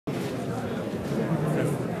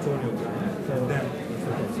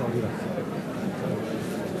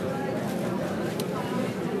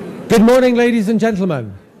Good morning, ladies and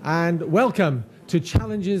gentlemen, and welcome to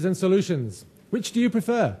Challenges and Solutions. Which do you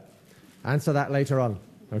prefer? Answer that later on,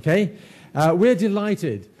 okay? We're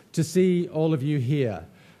delighted to see all of you here.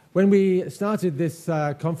 When we started this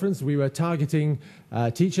conference, we were targeting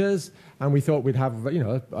teachers, and we thought we'd have,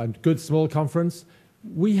 a good small conference.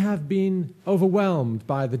 We have been overwhelmed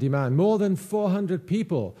by the demand. More than 400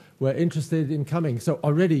 people were interested in coming, so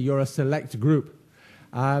already you're a select group.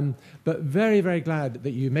 But very, very glad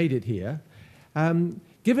that you made it here.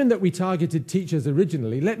 Given that we targeted teachers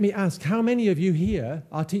originally, let me ask, how many of you here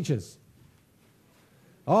are teachers?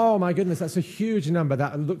 Oh my goodness, that's a huge number.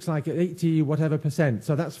 That looks like 80 whatever %,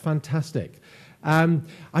 so that's fantastic.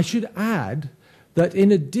 I should add that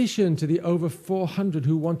in addition to the over 400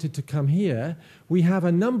 who wanted to come here, we have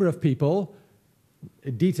a number of people,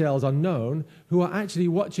 details unknown, who are actually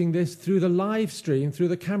watching this through the live stream, through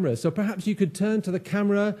the camera. So perhaps you could turn to the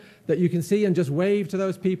camera that you can see and just wave to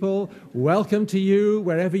those people. Welcome to you,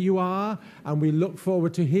 wherever you are, and we look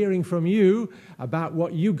forward to hearing from you about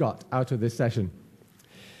what you got out of this session.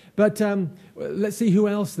 But let's see who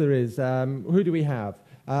else there is. Who do we have?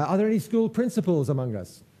 Are there any school principals among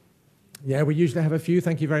us? Yeah, we usually have a few.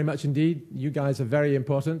 Thank you very much indeed. You guys are very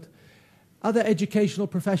important. Other educational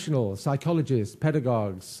professionals, psychologists,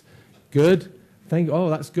 pedagogues. Good.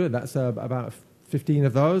 Oh, that's good. That's about 15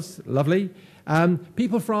 of those. Lovely.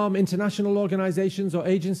 People from international organizations or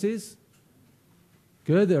agencies.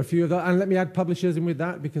 Good. There are a few of those. And let me add publishers in with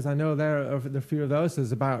that, because I know there are a few of those.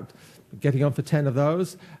 There's about getting on for 10 of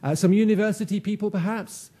those. Some university people,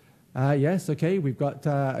 perhaps. Yes, okay. We've got,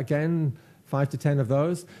 again, 5 to 10 of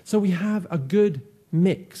those. So we have a good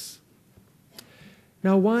mix.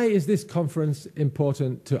 Now, why is this conference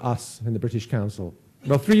important to us in the British Council?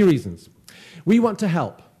 Well, 3 reasons. We want to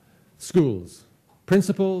help schools,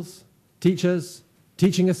 principals, teachers,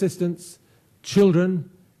 teaching assistants, children,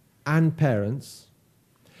 and parents.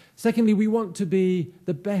 Secondly, we want to be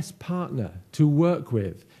the best partner to work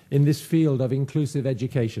with in this field of inclusive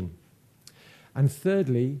education. And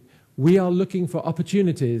thirdly, we are looking for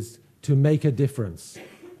opportunities to make a difference.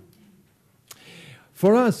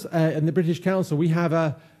 For us in the British Council, we have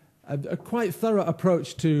a quite thorough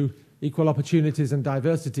approach to equal opportunities and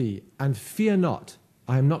diversity. And fear not,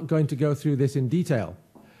 I'm not going to go through this in detail,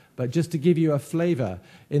 but just to give you a flavour,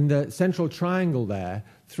 in the central triangle there,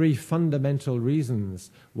 3 fundamental reasons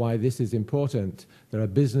why this is important. There are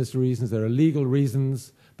business reasons, there are legal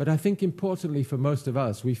reasons, but I think importantly for most of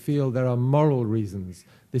us, we feel there are moral reasons.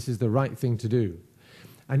 This is the right thing to do.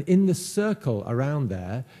 And in the circle around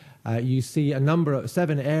there, you see a number of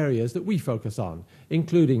 7 areas that we focus on,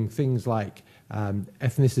 including things like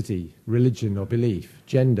ethnicity, religion or belief,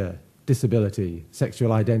 gender, disability,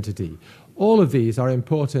 sexual identity. All of these are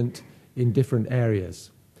important in different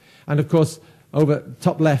areas. And of course, over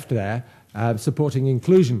top left there, supporting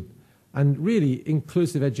inclusion. And really,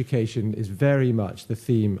 inclusive education is very much the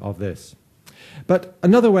theme of this. But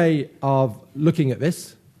another way of looking at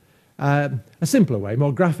this, a simpler way,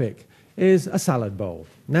 more graphic, is a salad bowl.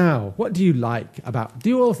 Now, what do you like about, do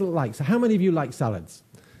you all like, so how many of you like salads?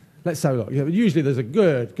 Let's have a look. Usually there's a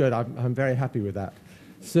good, I'm very happy with that.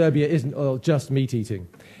 Serbia isn't all just meat eating.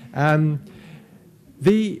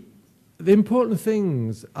 The important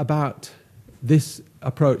things about this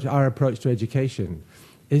approach, our approach to education,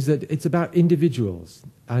 is that it's about individuals,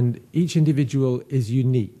 and each individual is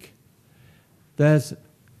unique. There's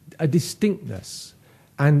a distinctness,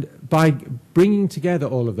 and by bringing together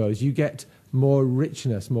all of those, you get more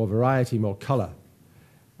richness, more variety, more colour.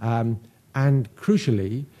 And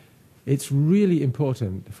crucially, it's really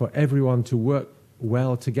important for everyone to work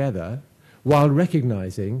well together while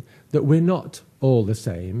recognising that we're not all the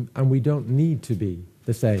same and we don't need to be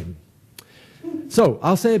the same. So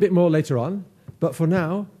I'll say a bit more later on, but for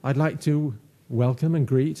now I'd like to welcome and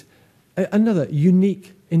greet another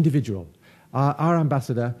unique individual, our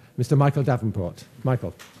ambassador, Mr. Michael Davenport.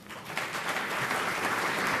 Michael.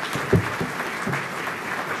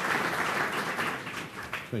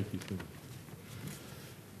 Thank you.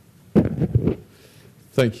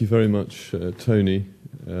 Thank you very much, Tony.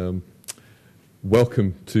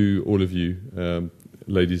 Welcome to all of you,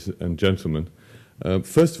 ladies and gentlemen.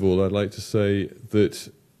 First of all, I'd like to say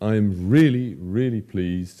that I'm really, really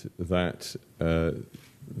pleased that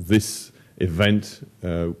this event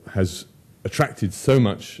has attracted so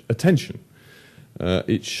much attention.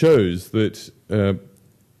 It shows that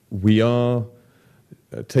we are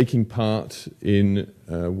taking part in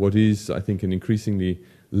what is, I think, an increasingly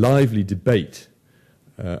lively debate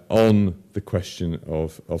on the question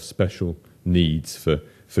of special needs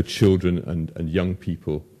for children and young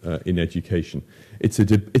people in education.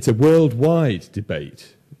 It's a worldwide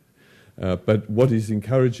debate. But what is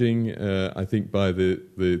encouraging, I think, by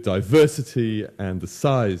the diversity and the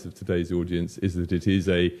size of today's audience is that it is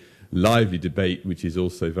a lively debate which is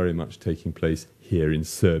also very much taking place here in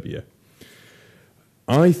Serbia.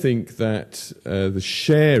 I think that the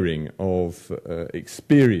sharing of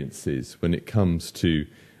experiences when it comes to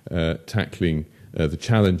tackling the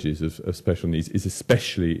challenges of special needs is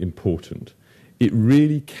especially important. It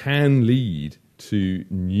really can lead to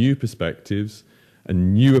new perspectives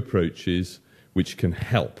and new approaches which can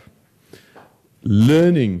help.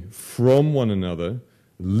 Learning from one another,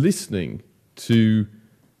 listening to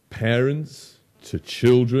parents, to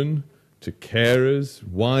children, to carers,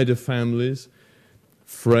 wider families,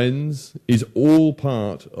 friends, is all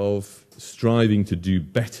part of striving to do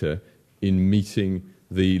better in meeting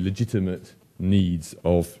the legitimate needs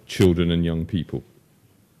of children and young people.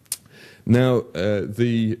 Now,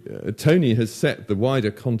 Tony has set the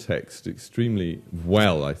wider context extremely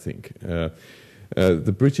well, I think.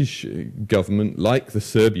 The British government, like the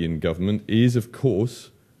Serbian government, is, of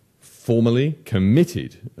course, formally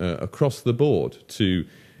committed across the board to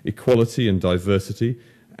equality and diversity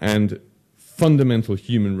and fundamental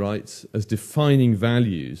human rights as defining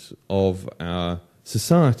values of our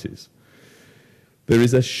societies. There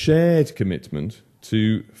is a shared commitment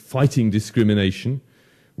to fighting discrimination,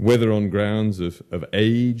 whether on grounds of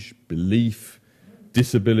age, belief,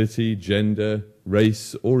 disability, gender,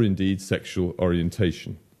 race, or indeed sexual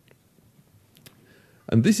orientation.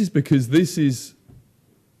 And this is because this is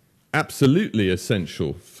absolutely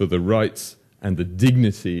essential for the rights and the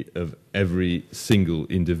dignity of every single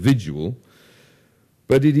individual,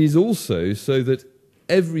 but it is also so that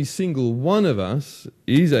every single one of us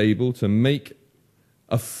is able to make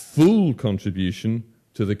a full contribution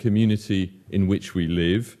to the community in which we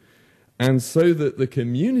live, and so that the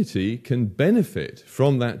community can benefit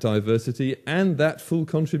from that diversity and that full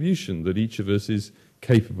contribution that each of us is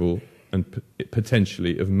capable and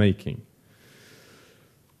potentially of making.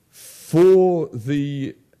 For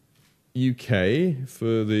the UK,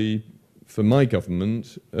 for my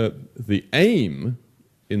government, the aim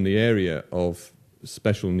in the area of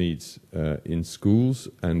special needs in schools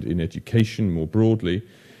and in education more broadly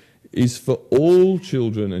is for all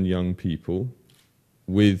children and young people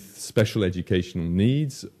with special educational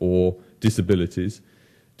needs or disabilities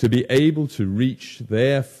to be able to reach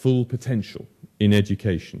their full potential in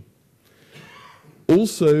education.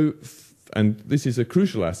 Also, and this is a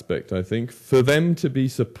crucial aspect, I think, for them to be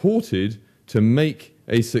supported to make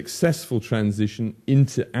a successful transition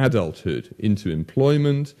into adulthood, into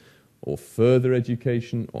employment, or further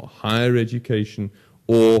education, or higher education,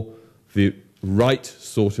 or the right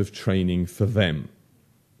sort of training for them.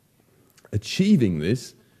 Achieving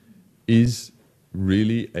this is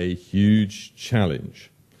really a huge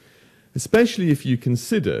challenge, especially if you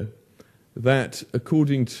consider that,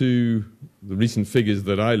 according to the recent figures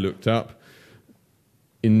that I looked up,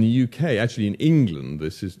 in the UK, actually in England,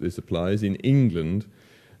 this applies, in England,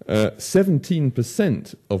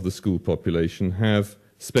 17% of the school population have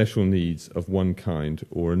special needs of one kind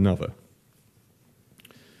or another.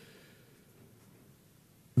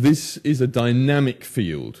 This is a dynamic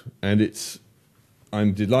field, and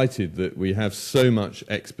I'm delighted that we have so much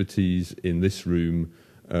expertise in this room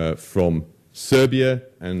from Serbia,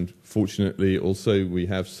 and fortunately also we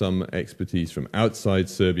have some expertise from outside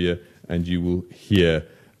Serbia, and you will hear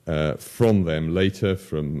from them later,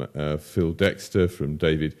 from Phil Dexter, from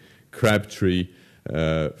David Crabtree,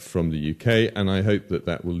 from the UK, and I hope that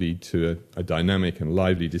that will lead to a dynamic and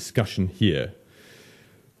lively discussion here.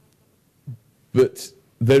 But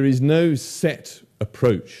there is no set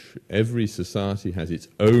approach. Every society has its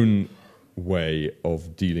own way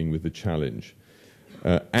of dealing with the challenge.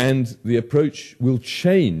 And the approach will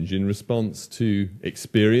change in response to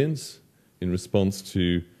experience, in response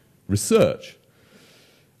to research.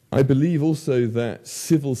 I believe also that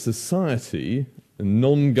civil society and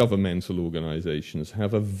non-governmental organisations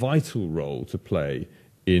have a vital role to play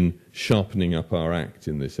in sharpening up our act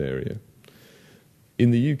in this area.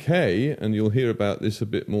 In the UK, and you'll hear about this a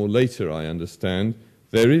bit more later, I understand,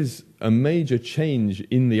 there is a major change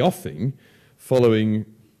in the offing following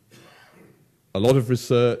a lot of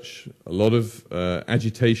research, a lot of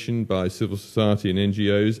agitation by civil society and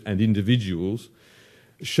NGOs and individuals,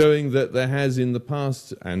 showing that there has in the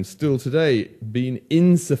past and still today been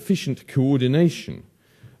insufficient coordination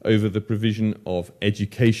over the provision of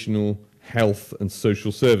educational, health and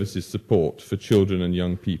social services support for children and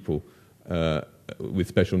young people with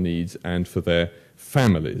special needs and for their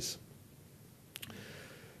families.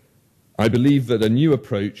 I believe that a new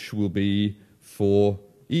approach will be for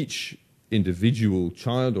each individual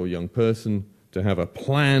child or young person to have a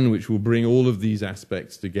plan which will bring all of these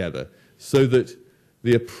aspects together so that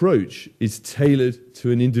the approach is tailored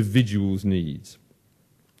to an individual's needs.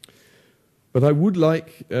 But I would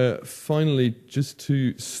like, finally, just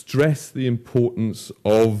to stress the importance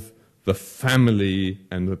of the family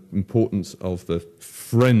and the importance of the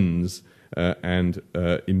friends and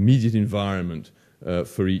immediate environment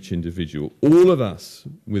for each individual. All of us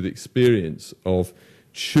with experience of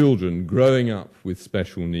children growing up with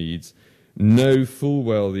special needs know full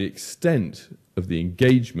well the extent of the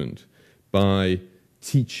engagement by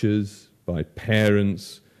teachers, by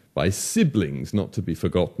parents, by siblings, not to be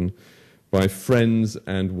forgotten, by friends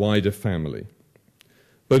and wider family.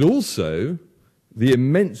 But also the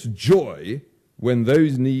immense joy when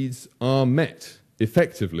those needs are met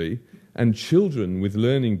effectively and children with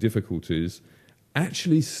learning difficulties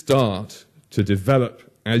actually start to develop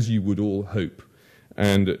as you would all hope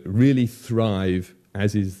and really thrive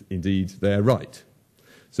as is indeed their right.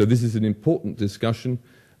 So this is an important discussion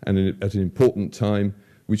and at an important time,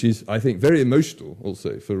 which is, I think, very emotional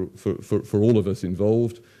also for all of us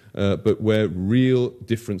involved, but where real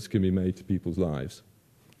difference can be made to people's lives.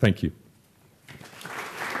 Thank you.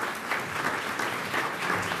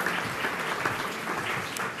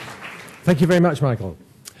 Thank you very much, Michael.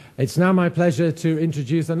 It's now my pleasure to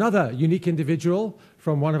introduce another unique individual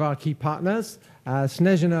from one of our key partners,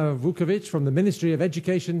 Snezana Vukovic from the Ministry of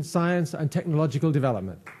Education, Science and Technological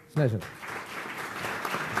Development. Snezana.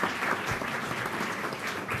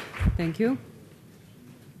 Thank you.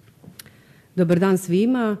 Dobar dan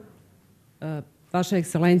svima. Vaša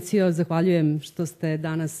ekscelencijo, zahvaljujem što ste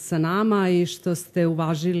danas sa nama i što ste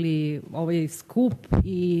uvažili ovaj skup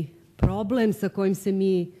i problem sa kojim se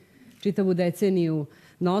mi čitavu deceniju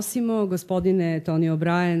nosimo. Gospodine Tony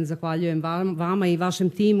O'Brien, zahvaljujem vama i vašem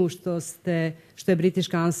timu što je British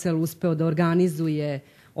Council uspeo da organizuje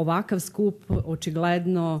ovakav skup.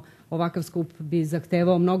 Očigledno ovakav skup bi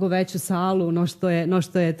zahtevao mnogo veću salu no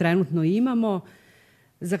što je trenutno imamo.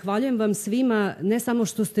 Zahvaljujem vam svima, ne samo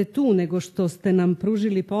što ste tu, nego što ste nam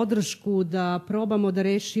pružili podršku da probamo da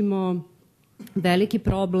rešimo veliki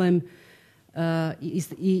problem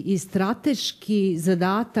i strateški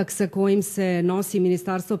zadatak sa kojim se nosi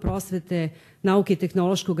Ministarstvo prosvete, nauke i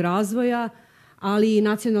tehnološkog razvoja, ali i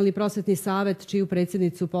Nacionalni prosvetni savet, čiju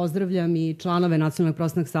predsjednicu pozdravljam i članove Nacionalnog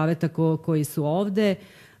prosvetnog saveta koji su ovde.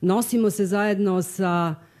 Nosimo se zajedno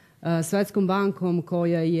sa Svetskom bankom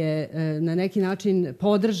koja je na neki način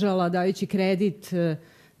podržala dajući kredit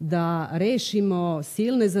da rešimo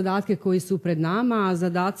silne zadatke koji su pred nama, a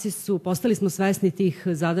zadaci su, postali smo svesni tih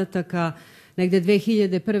zadataka negde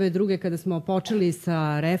 2001. druge kada smo počeli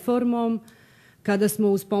sa reformom, kada smo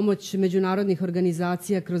uz pomoć međunarodnih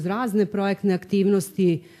organizacija kroz razne projektne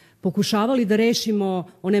aktivnosti pokušavali da rešimo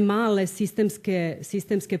one male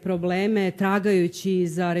sistemske probleme, tragajući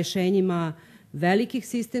za rešenjima velikih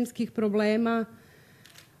sistemskih problema.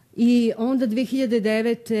 I onda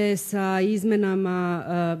 2009. sa izmenama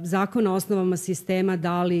zakona o osnovama sistema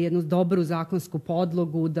dali jednu dobru zakonsku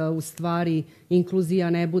podlogu da u stvari inkluzija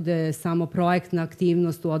ne bude samo projektna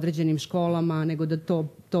aktivnost u određenim školama, nego da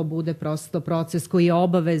to bude prosto proces koji je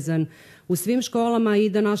obavezan u svim školama i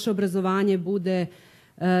da naše obrazovanje bude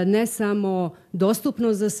ne samo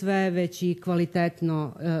dostupno za sve, već i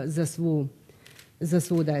kvalitetno za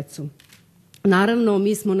svu decu. Naravno,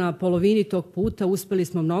 mi smo na polovini tog puta, uspeli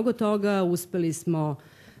smo mnogo toga, uspeli smo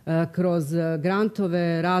kroz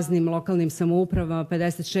grantove raznim lokalnim samoupravama,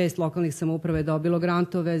 56 lokalnih samouprava je dobilo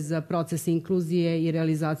grantove za proces inkluzije i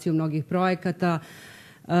realizaciju mnogih projekata,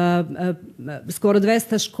 skoro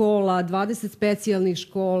 200 škola, 20 specijalnih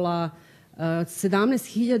škola,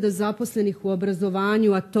 17.000 zaposlenih u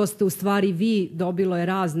obrazovanju, a to ste u stvari vi, dobilo je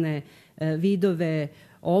razne vidove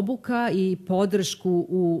obuka i podršku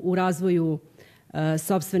u razvoju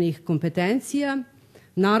sopstvenih kompetencija.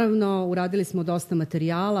 Naravno, uradili smo dosta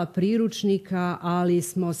materijala, priručnika, ali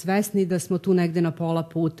smo svesni da smo tu negde na pola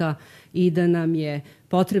puta i da nam je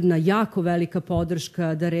potrebna jako velika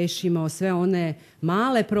podrška da rešimo sve one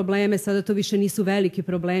male probleme. Sada to više nisu veliki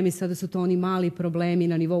problemi, sada su to oni mali problemi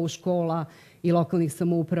na nivou škola i lokalnih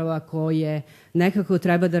samouprava koje nekako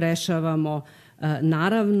treba da rešavamo.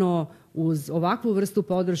 Naravno, uz ovakvu vrstu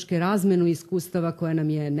podrške, razmenu iskustava koja nam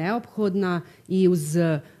je neophodna i uz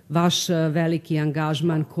vaš veliki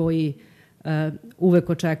angažman koji uvek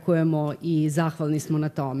očekujemo i zahvalni smo na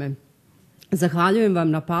tome. Zahvaljujem vam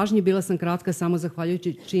na pažnji. Bila sam kratka samo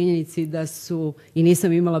zahvaljujući činjenici da su, i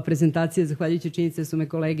nisam imala prezentacije, zahvaljujući činjenici da su me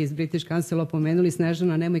kolege iz British Councila pomenuli,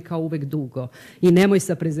 Snežana, nemoj kao uvek dugo i nemoj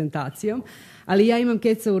sa prezentacijom. Ali ja imam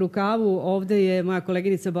keca u rukavu. Ovde je moja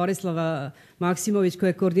koleginica Borislava Maksimović, koja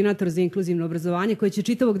je koordinator za inkluzivno obrazovanje, koja će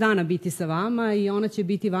čitavog dana biti sa vama i ona će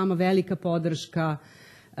biti vama velika podrška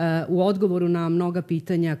u odgovoru na mnoga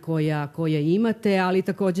pitanja koja imate, ali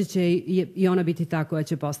također će i ona biti ta koja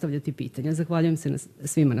će postavljati pitanja. Zahvaljujem se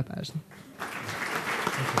svima na pažnji.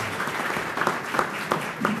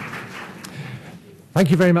 Thank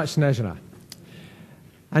you very much, Snezana.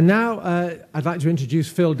 And now I'd like to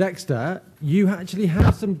introduce Phil Dexter. You actually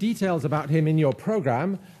have some details about him in your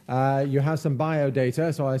program. You have some bio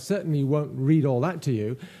data, so I certainly won't read all that to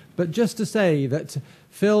you. But just to say that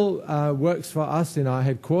Phil works for us in our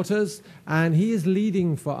headquarters, and he is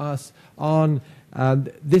leading for us on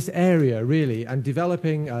this area, really, and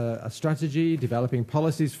developing a strategy, developing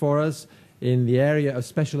policies for us in the area of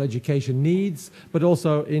special education needs, but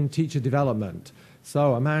also in teacher development.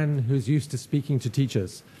 So, a man who's used to speaking to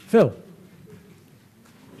teachers. Phil.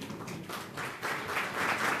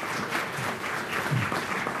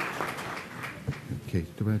 Okay,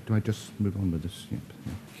 do I just move on with this? Yep.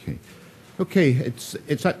 Okay. Okay,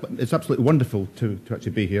 it's absolutely wonderful to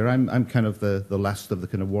actually be here. I'm kind of the last of the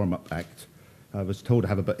kind of warm-up act. I was told to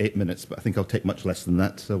have about 8 minutes, but I think I'll take much less than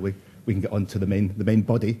that, so we can get on to the main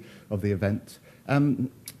body of the event.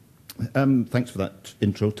 Thanks for that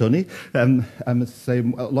intro, Tony. I must say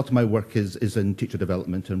a lot of my work is in teacher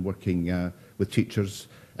development and working with teachers.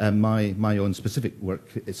 My own specific work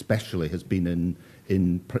especially has been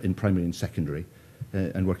in primary and secondary.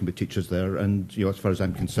 And working with teachers there, and as far as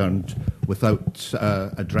I'm concerned, without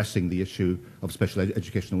addressing the issue of special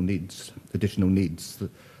educational needs, additional needs,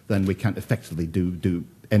 then we can't effectively do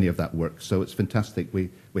any of that work. So it's fantastic we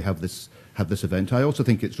have this event. I also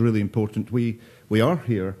think it's really important. We are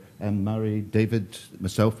here, Mary, David,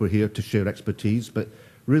 myself, we're here to share expertise. But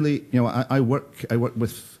really, I work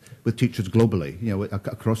with teachers globally,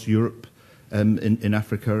 across Europe, in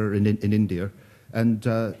Africa, in India. And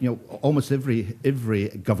almost every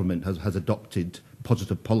government has adopted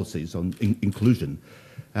positive policies on inclusion,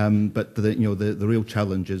 but the real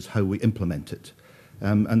challenge is how we implement it.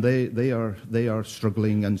 And they are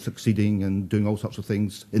struggling and succeeding and doing all sorts of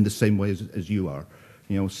things in the same way as you are.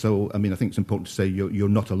 So I mean, I think it's important to say you're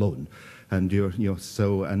not alone, and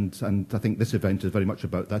and I think this event is very much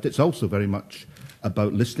about that. It's also very much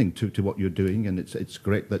about listening to what you're doing, and it's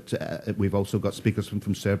great that we've also got speakers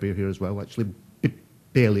from Serbia here as well. Actually,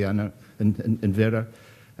 Beliana and Vera,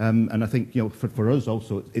 and I think for us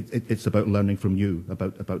also it's about learning from you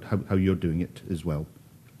about how you're doing it as well.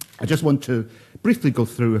 I just want to briefly go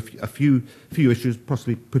through a few issues,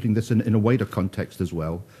 possibly putting this in a wider context as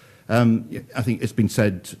well. I think it's been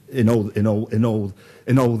said in all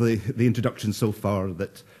the introductions so far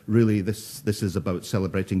that really this is about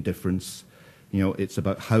celebrating difference. It's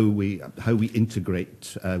about how we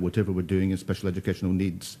integrate whatever we're doing in special educational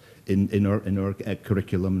needs in our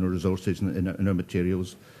curriculum and our resources and in our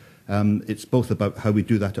materials. It's both about how we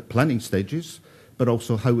do that at planning stages, but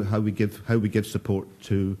also how we give support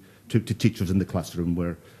to teachers in the classroom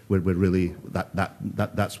where really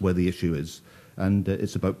that's where the issue is, and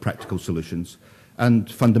it's about practical solutions. And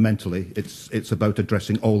fundamentally, it's about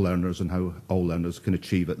addressing all learners and how all learners can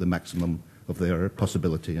achieve at the maximum of their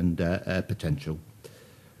possibility and potential.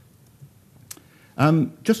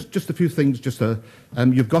 Just a few things.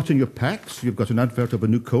 You've got in your packs. You've got an advert of a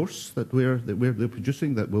new course that we're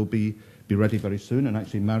producing that will be ready very soon. And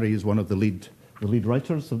actually, Mary is one of the lead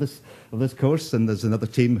writers of this course. And there's another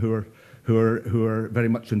team who are very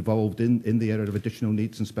much involved in the area of additional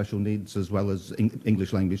needs and special needs, as well as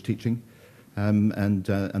English language teaching. And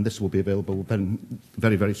this will be available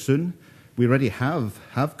very, very soon. We already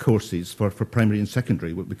have courses for primary and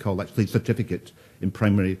secondary, what we call actually certificate in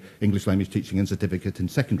primary English language teaching and certificate in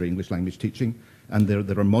secondary English language teaching, and there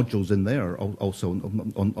are modules in there also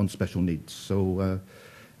on special needs. So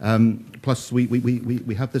plus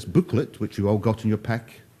we have this booklet which you all got in your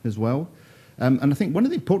pack as well, and I think one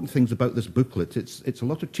of the important things about this booklet, it's a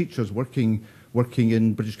lot of teachers working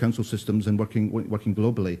in British Council systems and working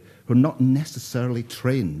globally who are not necessarily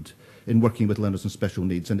trained in working with learners with special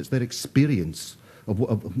needs, and it's their experience of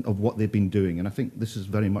what they've been doing. And I think this is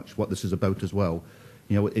very much what this is about as well.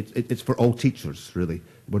 It's for all teachers, really.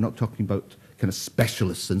 We're not talking about kind of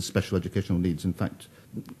specialists in special educational needs. In fact,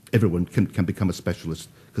 everyone can become a specialist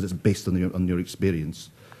because it's based on your experience.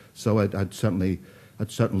 So I'd certainly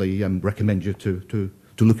recommend you to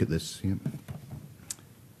look at this. Yeah.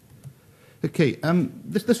 Okay,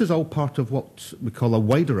 this is all part of what we call a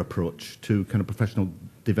wider approach to kind of professional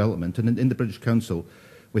development. And in the British Council,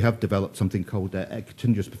 we have developed something called a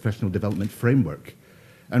continuous professional development framework.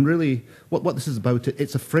 And really, what this is about,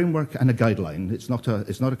 it's a framework and a guideline. It's not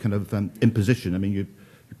a kind of imposition. I mean,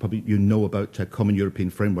 you know about a common European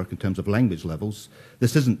framework in terms of language levels.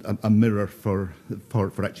 This isn't a mirror for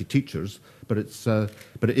actually teachers, but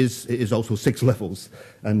it is also 6 levels,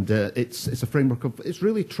 and it's a framework of, it's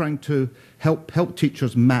really trying to help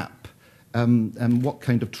teachers map what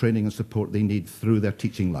kind of training and support they need through their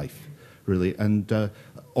teaching life, really. And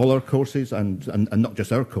all our courses, and not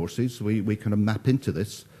just our courses, we kind of map into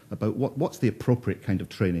this about what's the appropriate kind of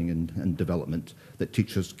training and development that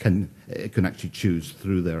teachers can actually choose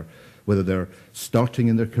through whether they're starting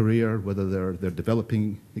in their career, whether they're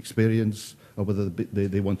developing experience, or whether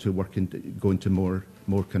they want to go into more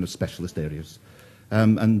kind of specialist areas.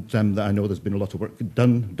 And I know there's been a lot of work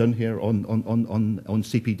done here on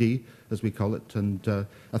CPD, as we call it, and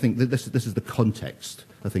I think that this is the context,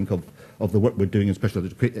 I think, of the work we're doing in special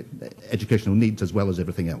educational needs as well as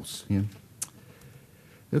everything else. Yeah.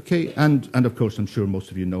 Okay, and of course, I'm sure most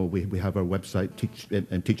of you know we have our website,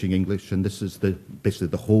 Teaching English, and this is basically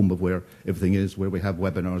the home of where everything is, where we have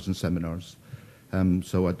webinars and seminars.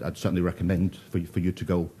 So I'd certainly recommend for you to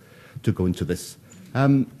go into this.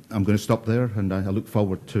 I'm going to stop there, and I look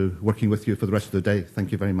forward to working with you for the rest of the day.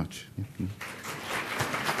 Thank you very much.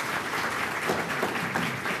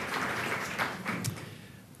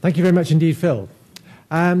 Thank you very much indeed, Phil.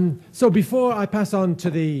 So before I pass on to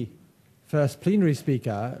the first plenary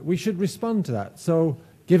speaker, we should respond to that. So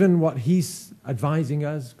given what he's advising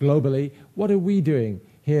us globally, what are we doing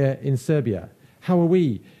here in Serbia? How are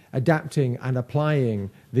we adapting and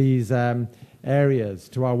applying these areas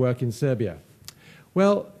to our work in Serbia?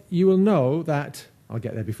 Well, you will know that, I'll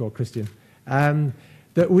get there before Christian,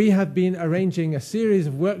 that we have been arranging a series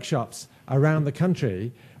of workshops around the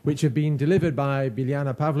country which have been delivered by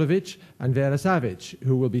Biljana Pavlovic and Vera Savic,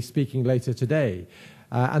 who will be speaking later today.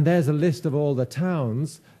 And there's a list of all the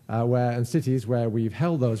towns and cities where we've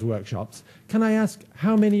held those workshops. Can I ask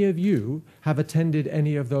how many of you have attended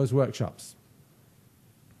any of those workshops?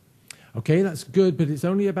 Okay, that's good, but it's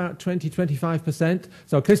only about 20-25%.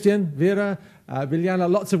 So Christian, Vera,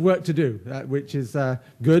 Biljana, lots of work to do, which is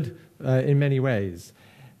good in many ways.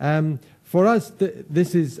 For us,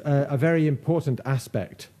 this is a very important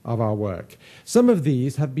aspect of our work. Some of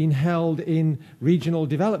these have been held in regional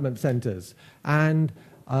development centres, and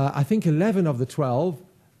I think 11 of the 12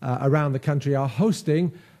 around the country are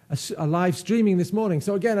hosting a live streaming this morning.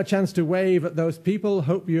 So again, a chance to wave at those people.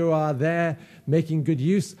 Hope you are there making good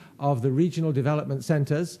use of the regional development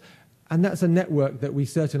centres, and that's a network that we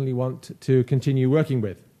certainly want to continue working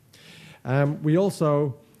with. We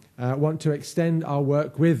also want to extend our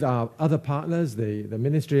work with our other partners, the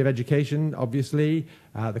Ministry of Education, obviously,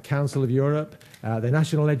 the Council of Europe, the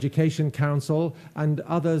National Education Council, and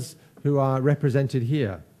others who are represented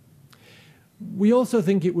here. We also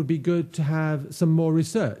think it would be good to have some more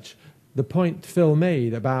research. The point Phil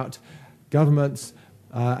made about governments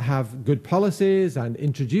have good policies and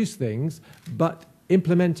introduce things, but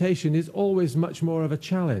implementation is always much more of a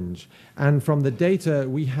challenge. And from the data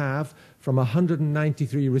we have from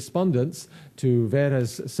 193 respondents to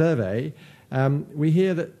Vera's survey, we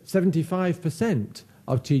hear that 75%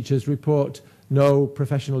 of teachers report no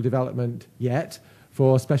professional development yet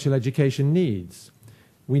for special education needs.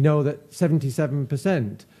 We know that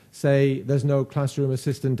 77% say there's no classroom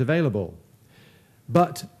assistant available.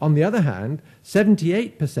 But on the other hand,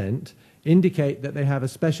 78% indicate that they have a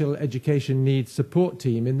special education needs support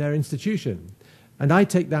team in their institution. And I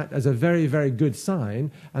take that as a very, very good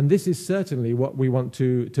sign, and this is certainly what we want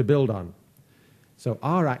to build on. So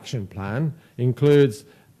our action plan includes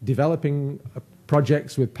developing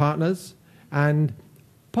projects with partners and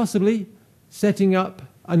possibly setting up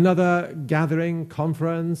another gathering,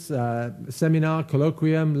 conference, seminar,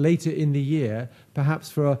 colloquium later in the year,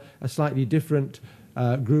 perhaps for a slightly different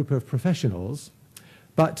group of professionals.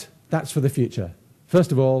 But that's for the future.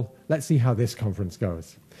 First of all, let's see how this conference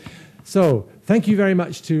goes. So, thank you very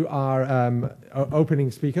much to our opening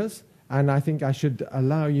speakers, and I think I should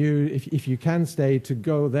allow you, if you can stay, to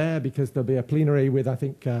go there, because there'll be a plenary with, I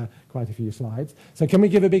think, quite a few slides. So can we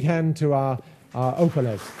give a big hand to our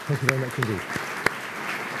openers? Thank you very much indeed.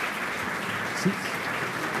 Seats.